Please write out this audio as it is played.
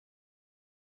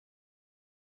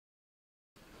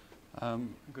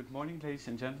Good morning, ladies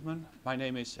and gentlemen. My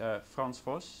name is Frans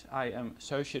Vos. I am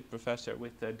Associate Professor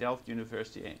with the Delft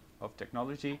University of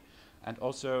Technology, and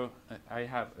also I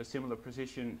have a similar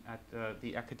position at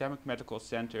the Academic Medical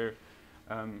Center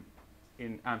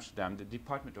in Amsterdam, the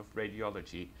Department of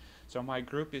Radiology. So my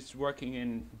group is working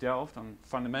in Delft on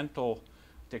fundamental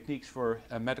techniques for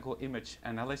medical image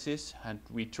analysis, and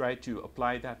we try to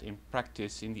apply that in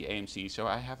practice in the AMC. So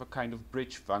I have a kind of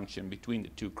bridge function between the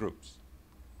two groups.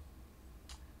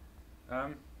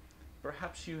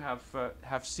 Perhaps you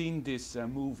have seen this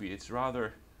movie. It's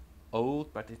rather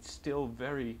old, but it's still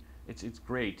it's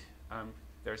great.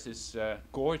 There's this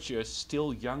gorgeous,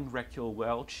 still young Raquel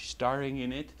Welch starring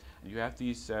in it, and you have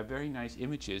these very nice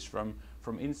images from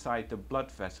inside the blood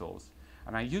vessels.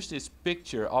 And I use this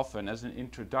picture often as an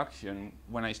introduction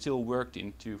when I still worked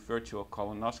into virtual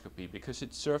colonoscopy, because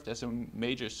it served as a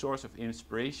major source of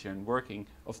inspiration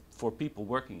for people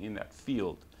working in that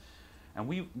field. And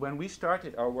when we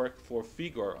started our work for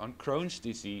VIGOR on Crohn's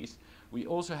disease, we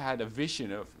also had a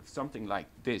vision of something like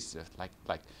this,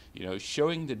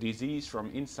 showing the disease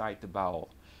from inside the bowel.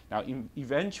 Now,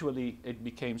 eventually, it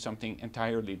became something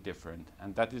entirely different,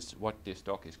 and that is what this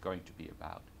talk is going to be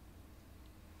about.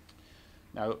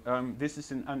 Now, this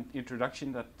is an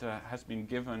introduction that has been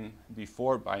given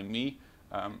before by me.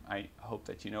 I hope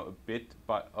that you know a bit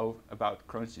about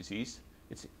Crohn's disease.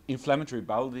 It's inflammatory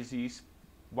bowel disease,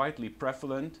 widely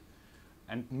prevalent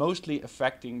and mostly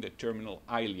affecting the terminal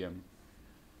ileum.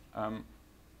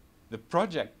 The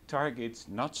project targets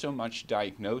not so much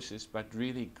diagnosis, but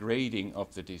really grading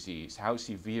of the disease, how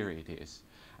severe it is.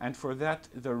 And for that,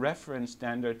 the reference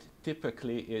standard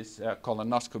typically is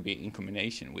colonoscopy in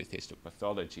combination with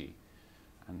histopathology.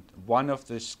 And one of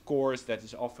the scores that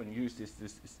is often used is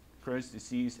this Crohn's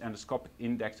disease endoscopic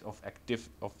index of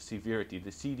severity,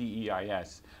 the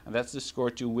CDEIS, and that's the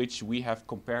score to which we have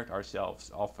compared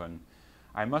ourselves often.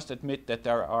 I must admit that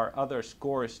there are other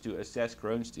scores to assess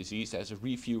Crohn's disease, as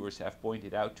reviewers have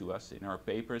pointed out to us in our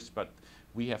papers, but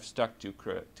we have stuck to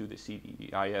the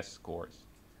CDEIS scores.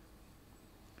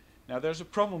 Now, there's a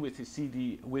problem with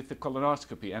the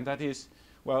colonoscopy, and that is,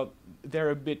 well,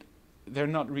 they're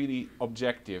not really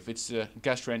objective. It's a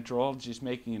gastroenterologist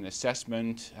making an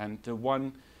assessment, and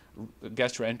one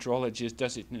gastroenterologist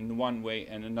does it in one way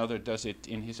and another does it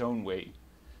in his own way.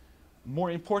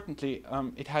 More importantly,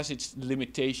 it has its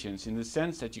limitations in the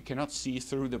sense that you cannot see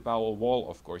through the bowel wall,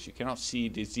 of course. You cannot see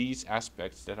disease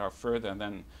aspects that are further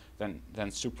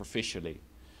than superficially.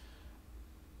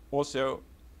 Also,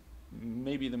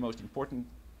 maybe the most important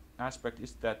aspect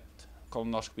is that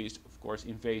colonoscopy is, of course,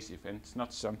 invasive, and it's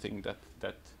not something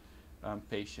that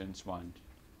patients want.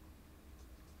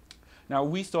 Now,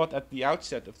 we thought at the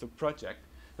outset of the project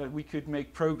that we could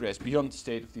make progress beyond the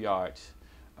state of the art,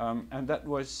 and that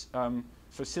was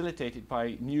facilitated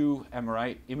by new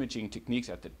MRI imaging techniques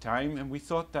at the time, and we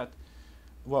thought that,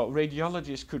 well,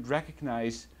 radiologists could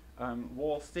recognize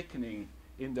wall thickening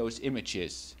in those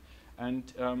images.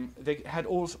 And they had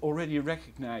also already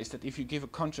recognized that if you give a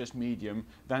contrast medium,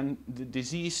 then the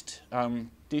diseased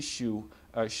tissue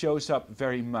shows up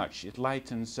very much. It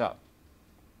lightens up.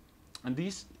 And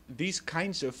these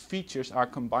kinds of features are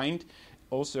combined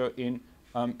also in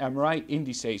MRI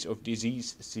indices of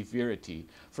disease severity.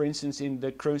 For instance, in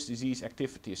the Crohn's disease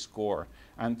activity score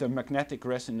and the magnetic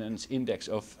resonance index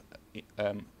of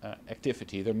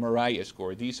activity, the MARIA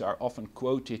score. These are often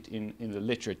quoted in the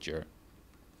literature.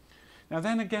 Now,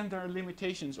 then again, there are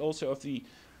limitations also of the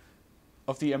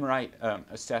MRI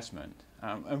assessment.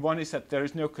 And one is that there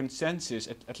is no consensus,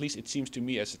 at least it seems to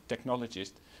me as a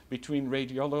technologist, between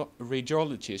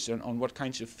radiologists on what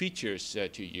kinds of features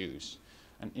to use.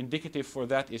 And indicative for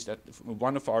that is that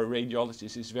one of our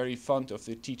radiologists is very fond of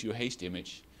the T2 haste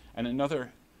image, and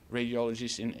another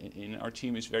radiologist in our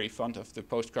team is very fond of the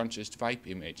post-contrast VIPE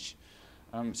image.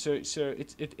 And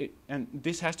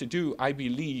this has to do, I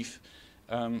believe,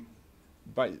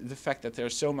 by the fact that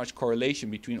there's so much correlation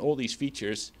between all these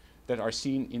features that are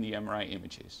seen in the MRI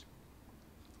images.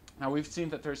 Now, we've seen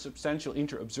that there's substantial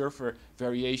inter-observer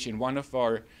variation. One of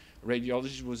our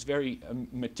radiologists was very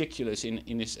meticulous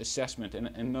in his assessment, and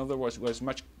another was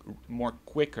much more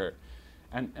quicker.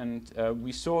 And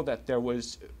we saw that there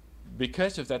was,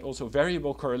 because of that, also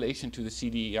variable correlation to the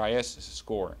CDEIS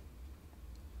score.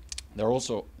 There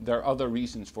are other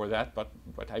reasons for that, but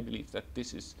I believe that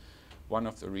this is one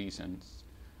of the reasons,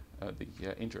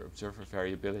 the inter-observer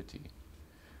variability.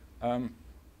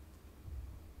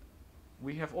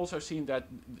 We have also seen that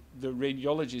the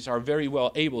radiologists are very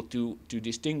well able to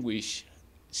distinguish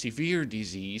severe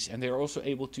disease, and they are also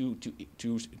able to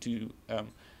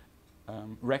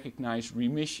recognize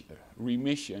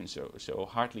remission, so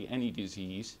hardly any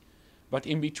disease. But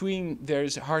in between, there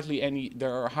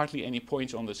are hardly any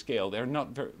points on the scale. They're not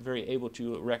very able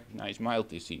to recognize mild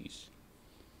disease.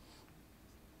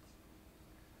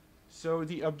 So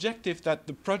the objective that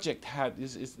the project had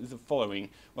is the following.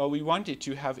 Well, we wanted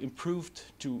to have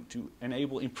to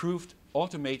enable improved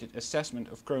automated assessment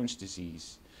of Crohn's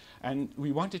disease. And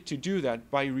we wanted to do that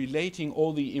by relating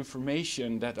all the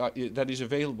information that is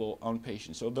available on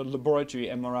patients. So the laboratory,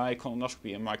 MRI,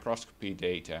 colonoscopy, and microscopy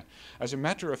data. As a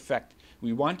matter of fact,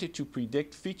 we wanted to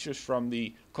predict features from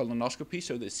the colonoscopy,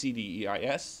 so the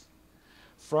CDEIS,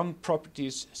 from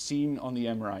properties seen on the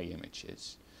MRI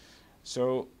images.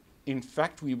 So in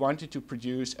fact, we wanted to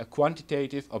produce a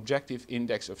quantitative objective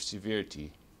index of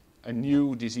severity, a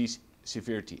new disease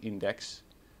severity index,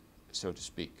 so to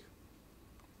speak.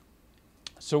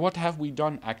 So what have we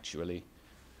done actually?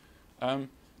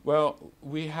 Well,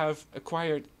 we have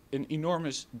acquired an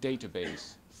enormous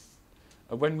database.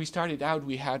 When we started out,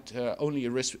 we had only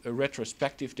a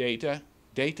retrospective data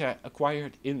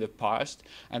acquired in the past,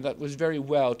 and that was very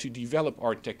well to develop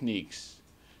our techniques.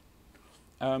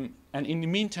 And in the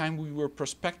meantime, we were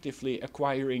prospectively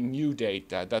acquiring new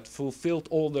data that fulfilled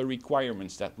all the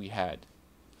requirements that we had.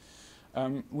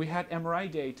 We had MRI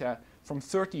data from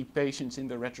 30 patients in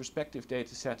the retrospective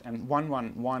data set and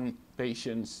 111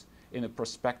 patients in a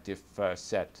prospective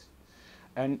set.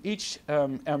 And each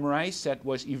MRI set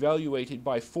was evaluated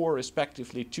by 4,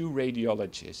 respectively, 2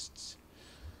 radiologists.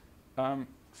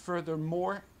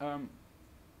 Furthermore,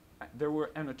 there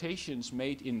were annotations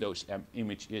made in those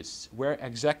images where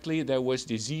exactly there was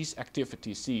disease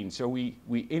activity seen. So we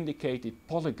indicated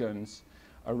polygons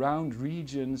around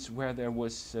regions where there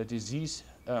was disease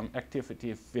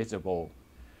activity visible.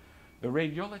 The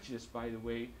radiologists, by the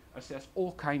way, assessed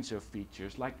all kinds of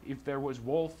features, like if there was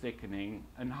wall thickening,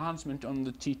 enhancement on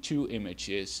the T2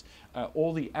 images,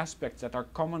 all the aspects that are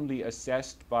commonly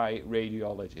assessed by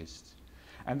radiologists.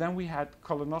 And then we had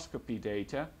colonoscopy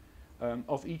data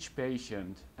of each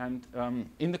patient. And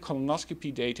in the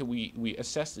colonoscopy data, we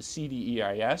assessed the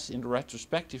CDEIS, in the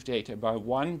retrospective data by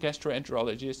 1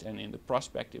 gastroenterologist, and in the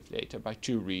prospective data by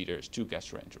 2 readers, 2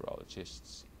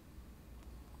 gastroenterologists.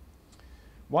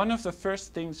 One of the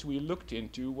first things we looked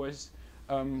into was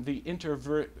the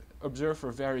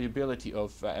observer variability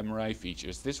of MRI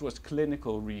features. This was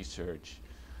clinical research.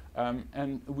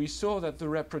 And we saw that the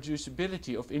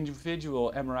reproducibility of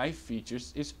individual MRI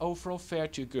features is overall fair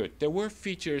to good. There were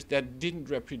features that didn't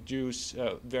reproduce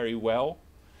very well,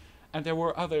 and there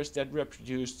were others that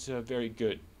reproduced very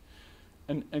good.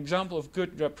 An example of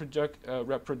good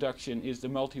reproduction is the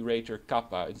multi-rater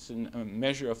kappa. It's a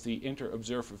measure of the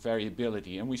inter-observer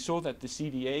variability. And we saw that the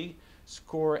CDA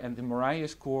score and the Mariah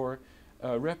score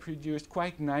reproduced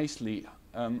quite nicely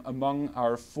among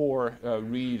our 4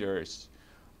 readers.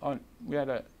 We had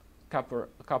a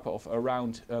kappa of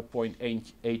around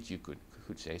 0.8, you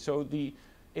could say. So the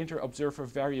inter-observer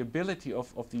variability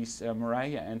of these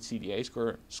Mariah and CDA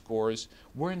scores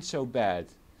weren't so bad.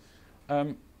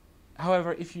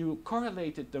 However, if you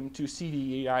correlated them to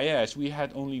CDEIS, we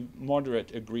had only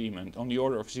moderate agreement, on the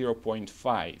order of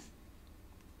 0.5.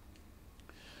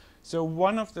 So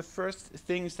one of the first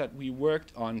things that we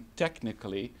worked on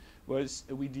technically was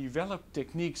we developed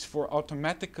techniques for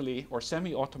automatically, or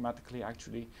semi-automatically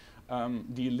actually,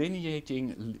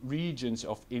 delineating regions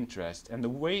of interest. And the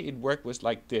way it worked was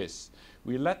like this.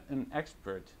 We let an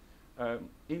expert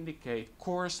indicate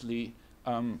coarsely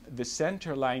the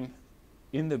center line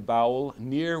in the bowel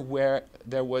near where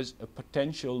there was a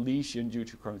potential lesion due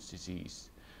to Crohn's disease.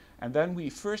 And then we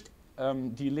first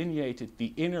delineated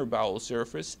the inner bowel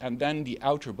surface and then the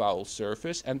outer bowel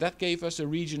surface, and that gave us a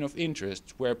region of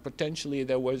interest where potentially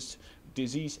there was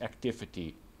disease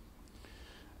activity.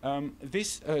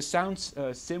 This sounds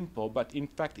simple, but in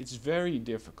fact it's very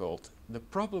difficult. The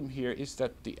problem here is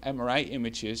that the MRI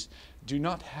images do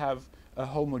not have a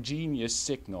homogeneous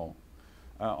signal.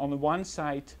 On the one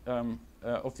side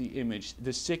of the image,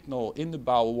 the signal in the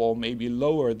bowel wall may be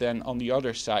lower than on the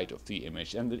other side of the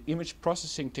image, and the image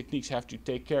processing techniques have to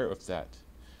take care of that.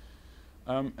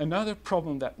 Another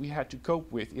problem that we had to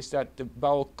cope with is that the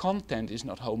bowel content is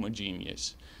not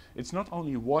homogeneous. It's not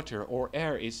only water or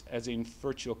air, as in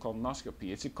virtual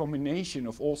colonoscopy, it's a combination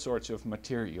of all sorts of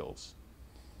materials.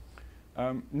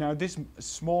 Now this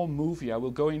small movie I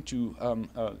will go into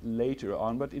later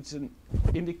on, but it's an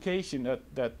indication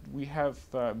that we have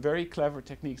very clever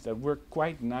techniques that work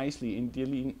quite nicely in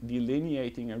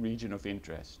delineating a region of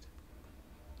interest.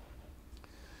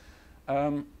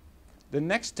 The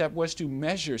next step was to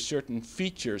measure certain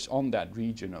features on that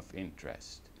region of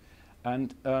interest.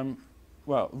 And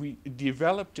Well, we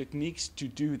developed techniques to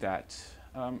do that.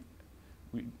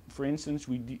 For instance,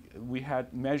 we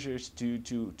had measures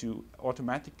to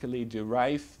automatically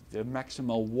derive the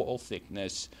maximal wall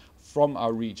thickness from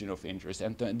our region of interest,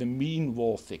 and the mean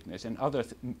wall thickness and other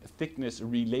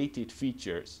thickness-related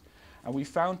features. And we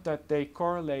found that they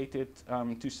correlated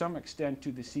to some extent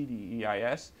to the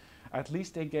CDEIS. At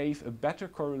least they gave a better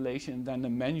correlation than the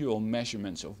manual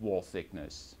measurements of wall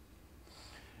thickness.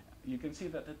 You can see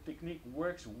that the technique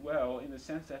works well in the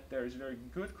sense that there is very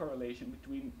good correlation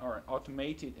between our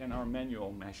automated and our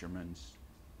manual measurements.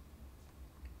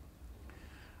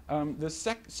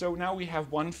 So now we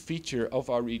have one feature of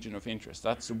our region of interest,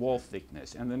 that's the wall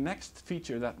thickness. And the next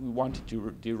feature that we wanted to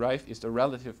derive is the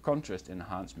relative contrast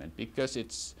enhancement, because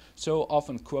it's so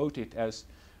often quoted as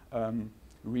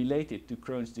related to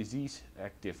Crohn's disease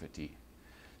activity.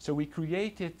 So we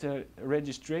created a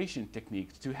registration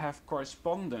technique to have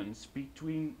correspondence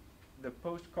between the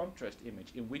post-contrast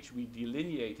image in which we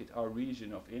delineated our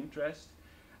region of interest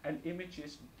and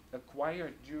images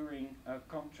acquired during a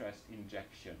contrast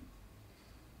injection.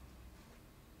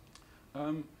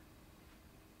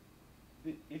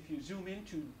 If you zoom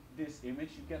into this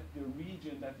image, you get the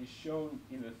region that is shown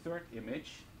in the third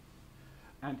image.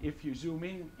 And if you zoom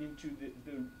in into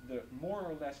the more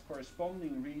or less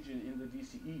corresponding region in the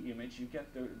DCE image, you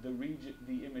get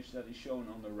the image that is shown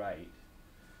on the right.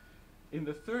 In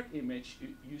the third image,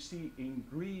 you see in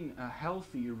green a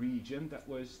healthy region that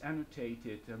was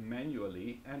annotated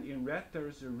manually, and in red there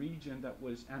is a region that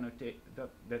was annotated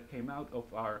that came out of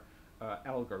our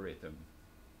algorithm.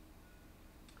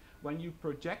 When you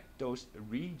project those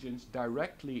regions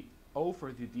directly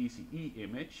over the DCE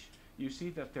image, you see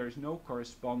that there is no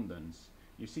correspondence.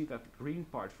 You see that the green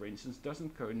part, for instance,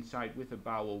 doesn't coincide with the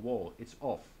bowel wall. It's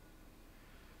off.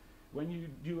 When you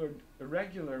do a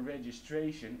regular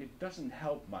registration, it doesn't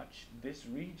help much. This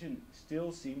region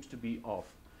still seems to be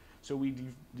off. So we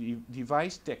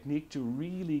devised technique to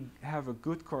really have a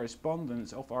good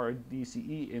correspondence of our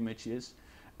DCE images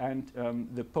and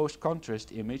the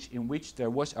post-contrast image in which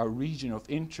there was our region of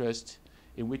interest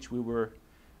in which we were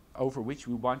over which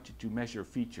we wanted to measure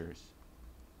features.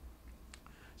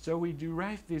 So we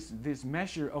derived this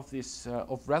measure of this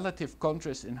of relative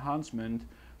contrast enhancement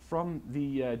from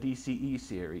the DCE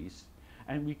series,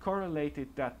 and we correlated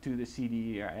that to the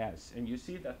CDEIS. And you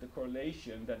see that the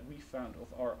correlation that we found of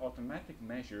our automatic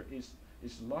measure is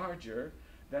larger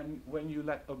than when you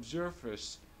let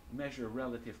observers measure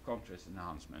relative contrast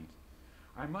enhancement.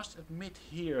 I must admit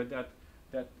here that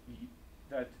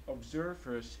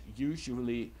observers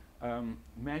usually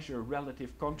measure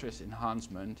relative contrast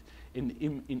enhancement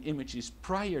in images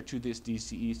prior to this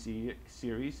DCE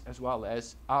series as well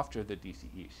as after the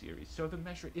DCE series. So the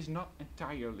measure is not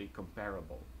entirely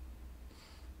comparable.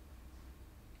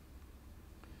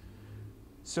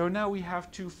 So now we have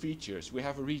two features. We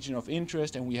have a region of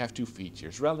interest and we have two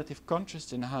features, relative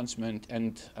contrast enhancement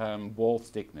and wall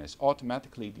thickness,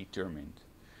 automatically determined.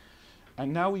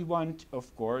 And now we want,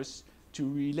 of course, to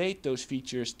relate those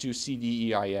features to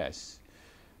CDEIS.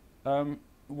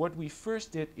 What we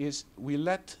first did is we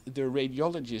let the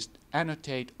radiologist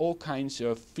annotate all kinds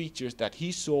of features that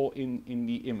he saw in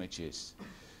the images.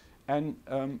 And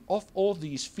of all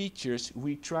these features,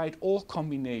 we tried all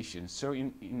combinations. So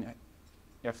in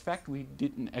effect, we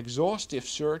did an exhaustive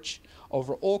search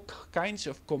over all kinds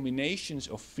of combinations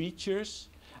of features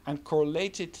and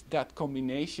correlated that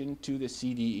combination to the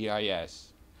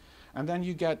CDEIS. And then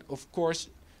you get, of course,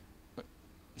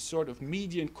 sort of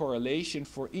median correlation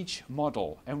for each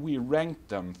model, and we ranked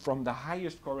them from the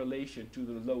highest correlation to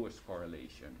the lowest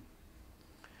correlation.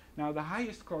 Now the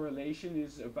highest correlation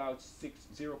is about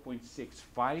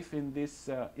 0.65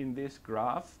 in this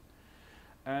graph,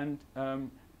 and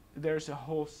there's a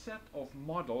whole set of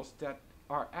models that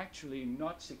are actually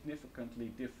not significantly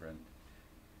different.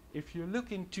 If you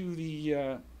look into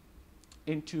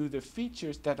the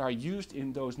features that are used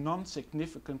in those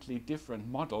non-significantly different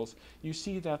models, you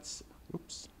see that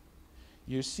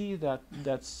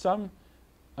some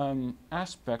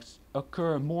aspects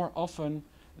occur more often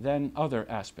than other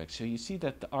aspects. So you see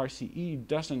that the RCE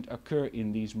doesn't occur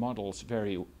in these models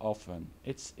very often.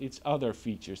 It's other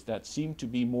features that seem to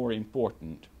be more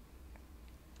important.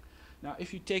 Now,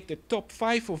 if you take the top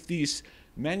 5 of these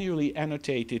manually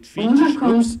annotated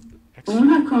features,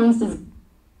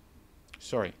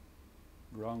 sorry,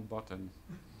 wrong button.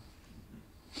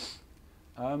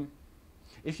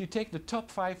 If you take the top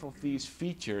 5 of these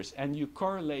features and you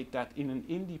correlate that in an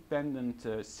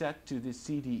independent set to the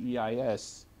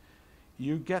CDEIS,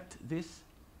 you get this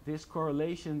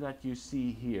correlation that you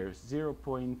see here,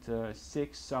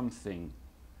 0.6 something.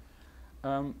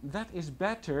 that is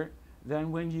better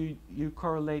than when you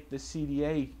correlate the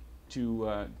CDA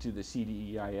to the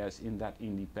CDEIS in that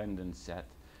independent set.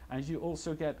 And you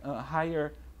also get a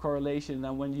higher correlation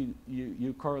than when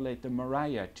you correlate the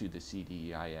Mariah to the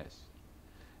CDEIS.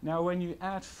 Now when you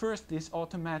add first this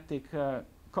automatic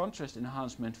contrast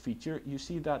enhancement feature, you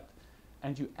see that,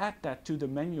 and you add that to the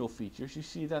manual features, you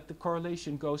see that the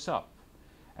correlation goes up.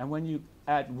 And when you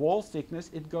add wall thickness,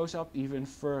 it goes up even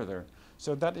further.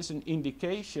 So that is an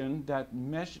indication that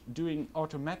doing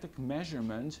automatic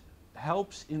measurements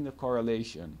helps in the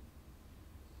correlation.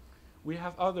 We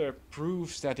have other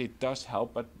proofs that it does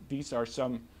help, but these are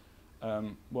some,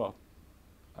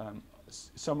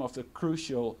 some of the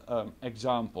crucial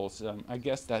examples. I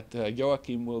guess that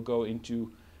Joachim will go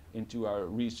into our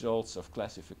results of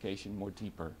classification more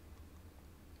deeper.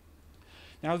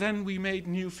 Now then we made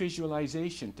new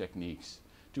visualization techniques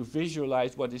to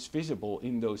visualize what is visible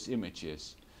in those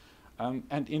images.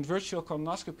 And in virtual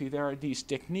colonoscopy there are these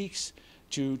techniques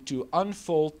to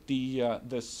unfold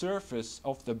the surface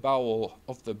of the bowel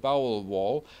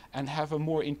wall and have a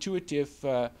more intuitive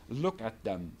look at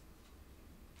them.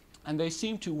 And they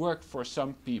seem to work for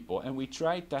some people, and we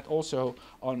tried that also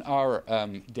on our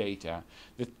data.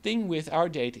 The thing with our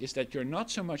data is that you're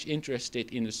not so much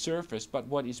interested in the surface, but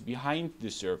what is behind the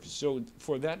surface. So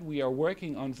for that we are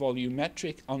working on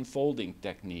volumetric unfolding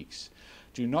techniques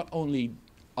to not only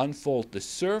unfold the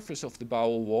surface of the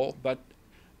bowel wall, but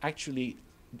actually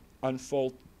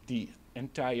unfold the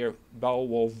entire bowel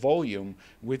wall volume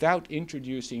without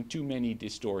introducing too many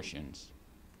distortions.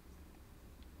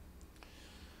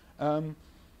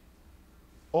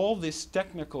 All this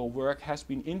technical work has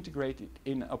been integrated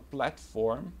in a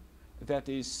platform that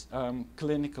is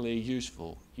clinically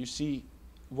useful. You see,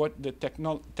 what the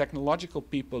technological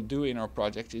people do in our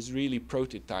project is really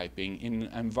prototyping in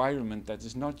an environment that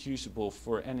is not usable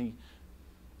for any,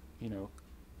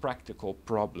 practical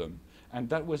problem. And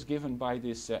that was given by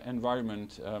this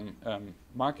environment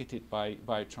marketed by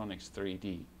Biotronics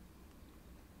 3D.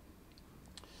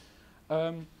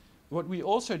 What we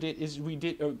also did is we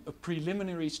did a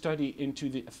preliminary study into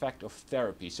the effect of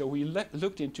therapy. So we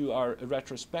looked into our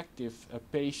retrospective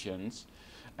patients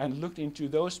and looked into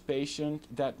those patients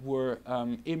that were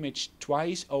imaged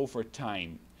twice over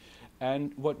time.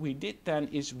 And what we did then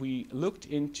is we looked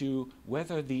into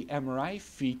whether the MRI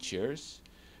features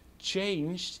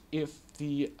changed if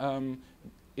the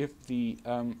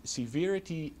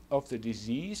severity of the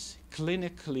disease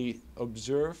clinically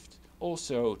observed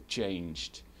also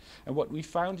changed. And what we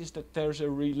found is that there's a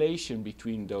relation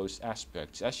between those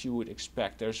aspects, as you would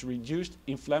expect. There's reduced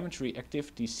inflammatory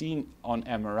activity seen on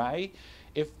MRI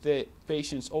if the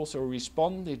patients also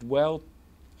responded well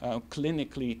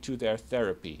clinically to their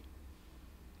therapy.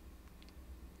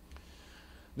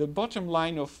 The bottom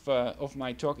line of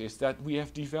my talk is that we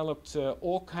have developed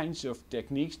all kinds of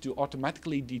techniques to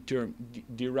automatically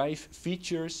derive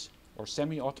features, or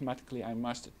semi-automatically I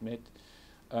must admit,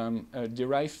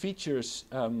 derive features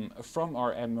from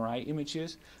our MRI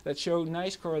images that show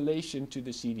nice correlation to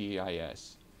the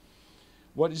CDEIS.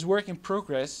 What is work in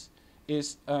progress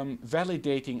is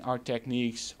validating our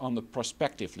techniques on the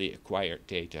prospectively acquired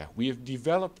data. We have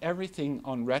developed everything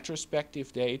on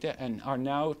retrospective data and are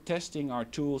now testing our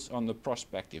tools on the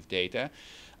prospective data.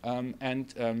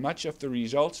 Much of the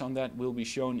results on that will be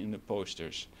shown in the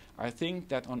posters. I think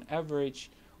that on average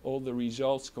all the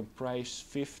results comprise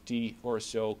 50 or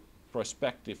so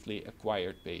prospectively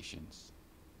acquired patients.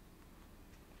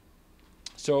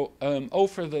 So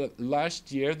over the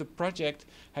last year the project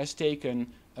has taken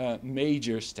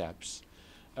major steps.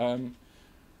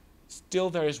 Still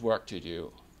there is work to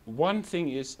do. One thing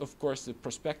is of course the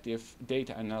prospective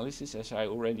data analysis, as I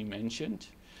already mentioned.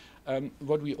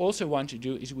 What we also want to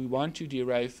do is we want to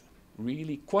derive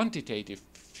really quantitative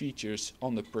features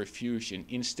on the perfusion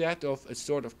instead of a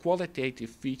sort of qualitative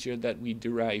feature that we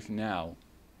derive now.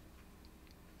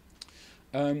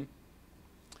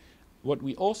 What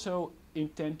we also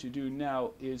intend to do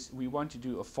now is we want to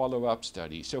do a follow-up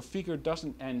study. So VIGOR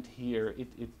doesn't end here,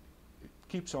 it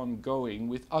keeps on going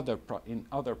with other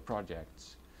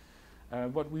projects.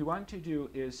 What we want to do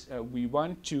is we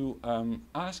want to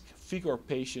ask VIGOR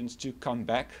patients to come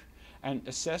back and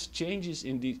assess changes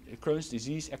in the Crohn's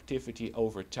disease activity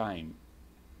over time.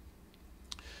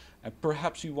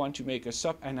 Perhaps we want to make a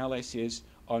sub-analysis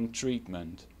on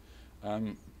treatment.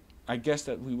 I guess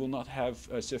that we will not have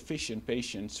sufficient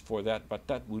patients for that, but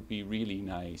that would be really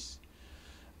nice.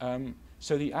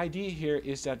 So the idea here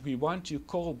is that we want to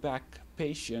call back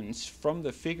patients from the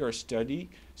VIGOR study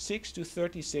 6 to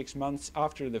 36 months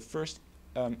after the first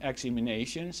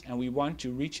examinations, and we want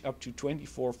to reach up to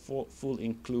 24 full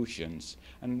inclusions.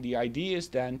 And the idea is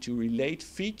then to relate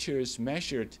features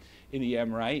measured in the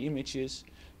MRI images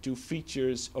to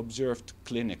features observed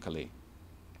clinically.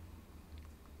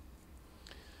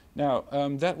 Now,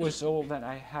 that was all that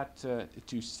I had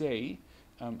to say.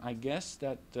 I guess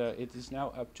that it is now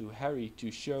up to Harry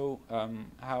to show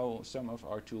how some of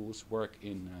our tools work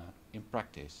in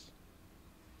practice.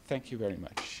 Thank you very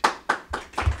much.